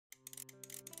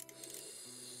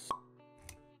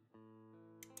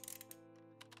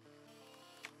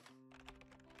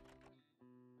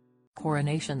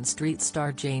Coronation Street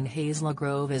star Jane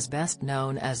Hazlegrove is best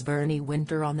known as Bernie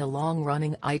Winter on the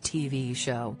long-running ITV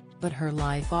show, but her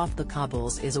life off the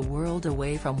cobbles is a world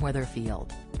away from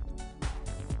Weatherfield.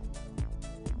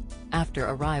 After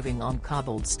arriving on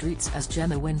cobbled streets as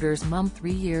Gemma Winter's mum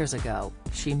 3 years ago,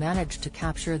 she managed to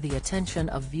capture the attention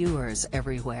of viewers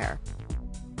everywhere.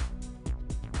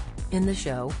 In the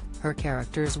show, her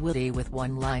character's witty with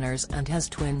one-liners and has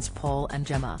twins Paul and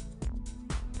Gemma.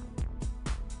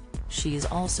 She's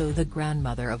also the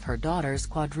grandmother of her daughter's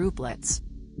quadruplets.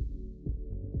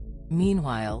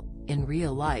 Meanwhile, in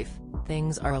real life,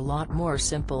 things are a lot more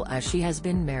simple as she has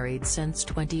been married since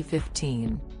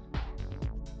 2015.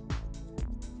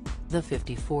 The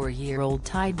 54-year-old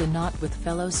tied the knot with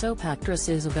fellow soap actress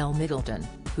Isabel Middleton,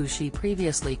 who she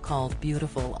previously called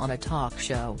beautiful on a talk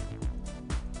show.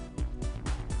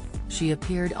 She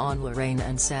appeared on Lorraine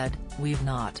and said, "We've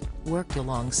not worked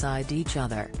alongside each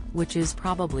other, which is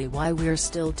probably why we're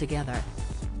still together.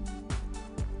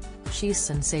 She's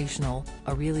sensational,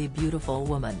 a really beautiful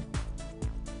woman.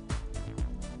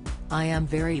 I am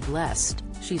very blessed,"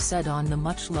 she said on the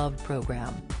much-loved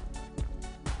program.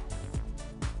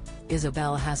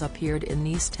 Isabel has appeared in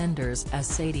EastEnders as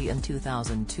Sadie in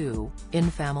 2002,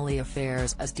 in Family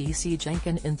Affairs as DC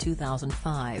Jenkins in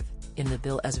 2005, in The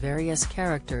Bill as various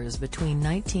characters between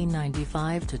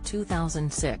 1995 to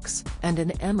 2006, and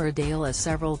in Emmerdale as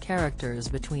several characters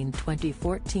between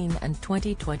 2014 and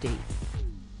 2020.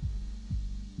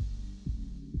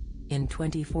 In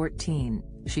 2014,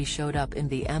 she showed up in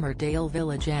the Emmerdale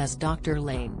village as Dr.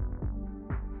 Lane.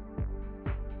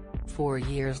 4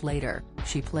 years later,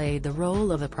 she played the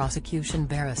role of a prosecution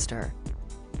barrister.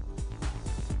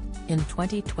 In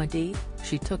 2020,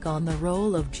 she took on the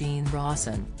role of Jean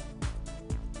Rawson.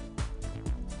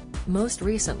 Most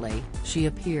recently, she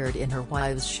appeared in her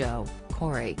wives' show,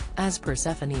 Corey, as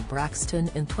Persephone Braxton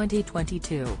in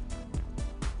 2022.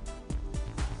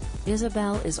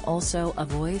 Isabel is also a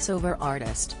voiceover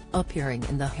artist, appearing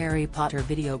in the Harry Potter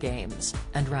video games,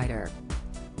 and writer.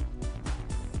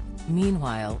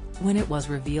 Meanwhile, when it was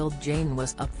revealed Jane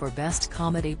was up for Best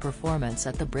Comedy Performance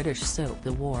at the British Soap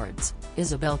Awards,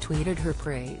 Isabel tweeted her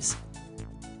praise.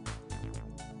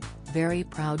 "Very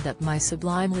proud that my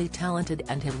sublimely talented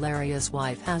and hilarious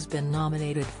wife has been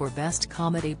nominated for Best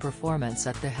Comedy Performance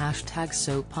at the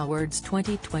 #Soap Awards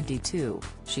 2022,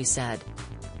 she said.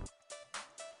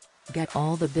 Get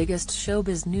all the biggest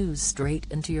showbiz news straight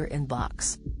into your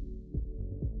inbox.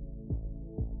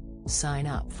 Sign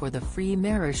up for the free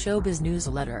Mirror Showbiz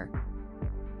newsletter.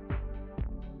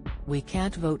 We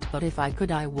can't vote, but if I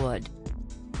could I would."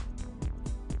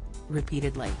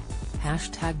 Repeatedly.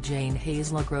 #Jane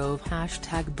Hazlegrove,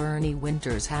 #Bernie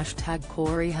Winters,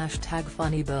 #Corey,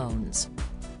 #funnybones.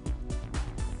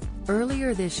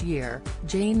 Earlier this year,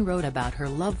 Jane wrote about her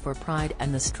love for pride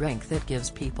and the strength it gives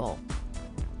people.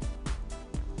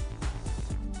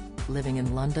 "Living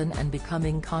in London and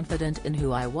becoming confident in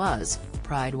who I was,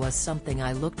 pride was something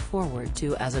I looked forward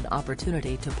to as an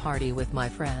opportunity to party with my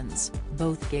friends,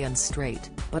 both gay and straight,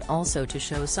 but also to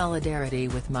show solidarity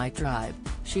with my tribe,"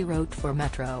 she wrote for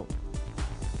Metro.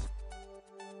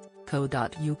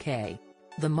 .co.uk.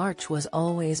 "The march was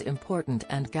always important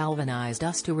and galvanized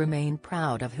us to remain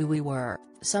proud of who we were,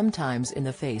 sometimes in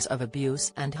the face of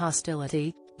abuse and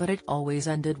hostility, but it always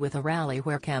ended with a rally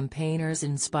where campaigners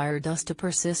inspired us to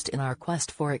persist in our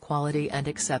quest for equality and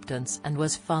acceptance and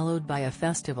was followed by a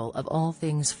festival of all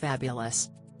things fabulous."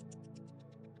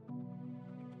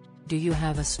 Do you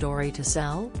have a story to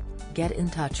sell? Get in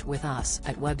touch with us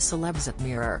at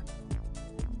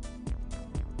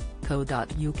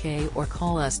webcelebs@mirror.co.uk or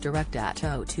call us direct at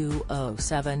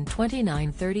 0207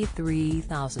 29 33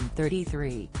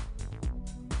 033.